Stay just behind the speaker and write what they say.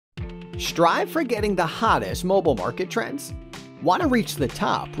Strive for getting the hottest mobile market trends? Want to reach the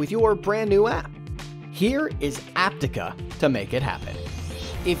top with your brand new app? Here is Apptica to make it happen.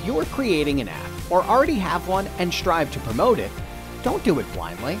 If you're creating an app or already have one and strive to promote it, don't do it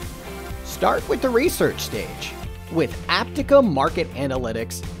blindly. Start with the research stage. With Apptica Market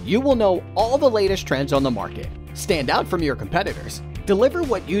Analytics, you will know all the latest trends on the market, stand out from your competitors, deliver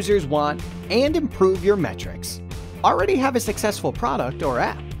what users want, and improve your metrics. Already have a successful product or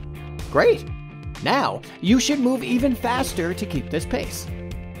app? Great! Now, you should move even faster to keep this pace.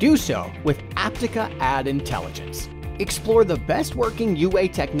 Do so with Apptica Ad Intelligence. Explore the best working UA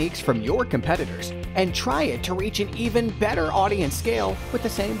techniques from your competitors and try it to reach an even better audience scale with the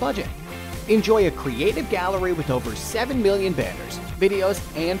same budget. Enjoy a creative gallery with over 7 million banners, videos,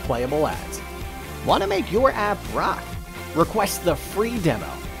 and playable ads. Want to make your app rock? Request the free demo.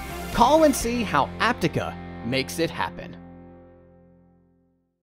 Call and see how Apptica makes it happen.